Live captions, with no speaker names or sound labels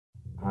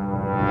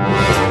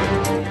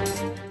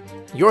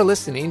You're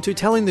listening to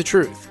Telling the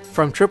Truth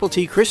from Triple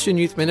T Christian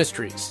Youth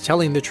Ministries,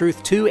 telling the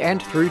truth to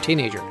and through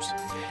teenagers.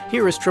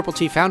 Here is Triple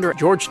T founder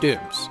George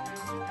Dooms.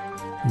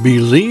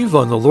 Believe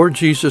on the Lord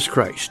Jesus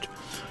Christ.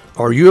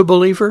 Are you a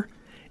believer?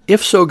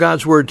 If so,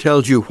 God's Word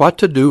tells you what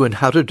to do and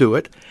how to do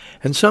it,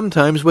 and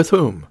sometimes with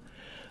whom.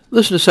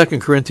 Listen to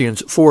 2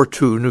 Corinthians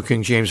 4:2, New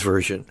King James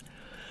Version.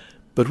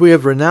 But we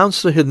have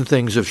renounced the hidden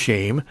things of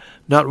shame,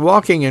 not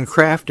walking in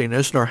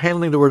craftiness, nor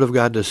handling the word of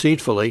God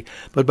deceitfully,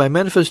 but by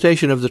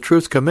manifestation of the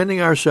truth,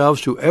 commending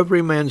ourselves to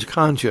every man's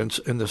conscience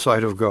in the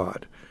sight of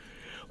God.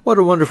 What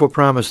a wonderful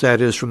promise that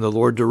is from the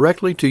Lord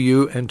directly to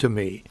you and to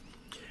me.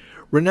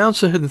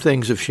 Renounce the hidden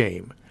things of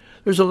shame.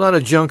 There's a lot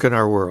of junk in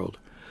our world.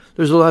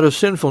 There's a lot of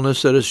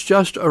sinfulness that is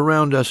just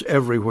around us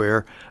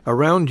everywhere,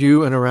 around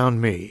you and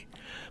around me.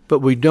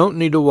 But we don't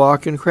need to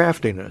walk in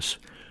craftiness.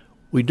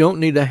 We don't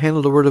need to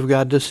handle the Word of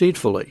God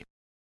deceitfully,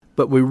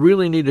 but we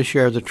really need to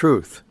share the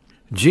truth.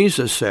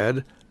 Jesus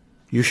said,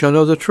 "You shall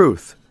know the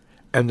truth,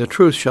 and the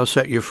truth shall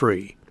set you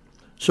free."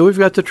 So we've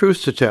got the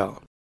truth to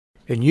tell.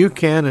 And you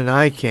can, and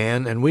I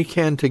can, and we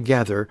can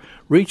together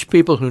reach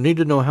people who need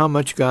to know how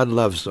much God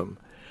loves them.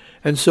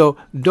 And so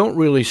don't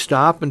really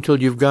stop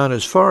until you've gone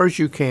as far as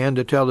you can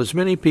to tell as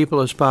many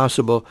people as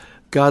possible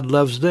God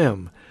loves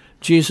them.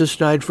 Jesus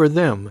died for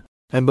them.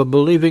 And by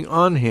believing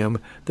on Him,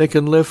 they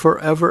can live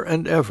forever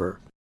and ever.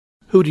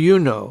 Who do you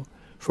know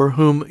for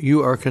whom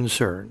you are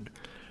concerned?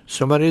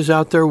 Somebody's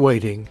out there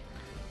waiting.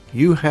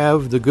 You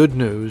have the good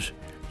news.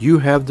 You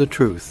have the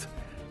truth.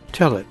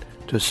 Tell it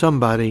to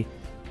somebody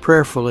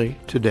prayerfully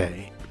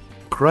today.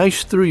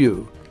 Christ through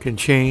you can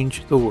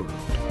change the world.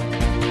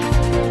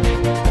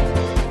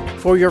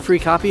 For your free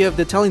copy of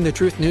the Telling the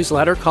Truth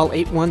newsletter, call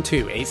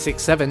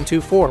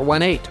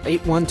 812-867-2418,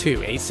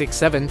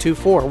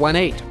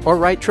 812-867-2418, or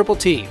write Triple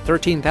T,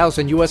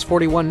 13,000 U.S.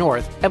 41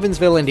 North,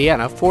 Evansville,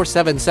 Indiana,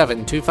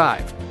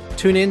 47725.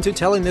 Tune in to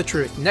Telling the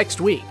Truth next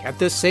week at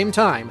this same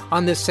time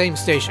on this same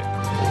station.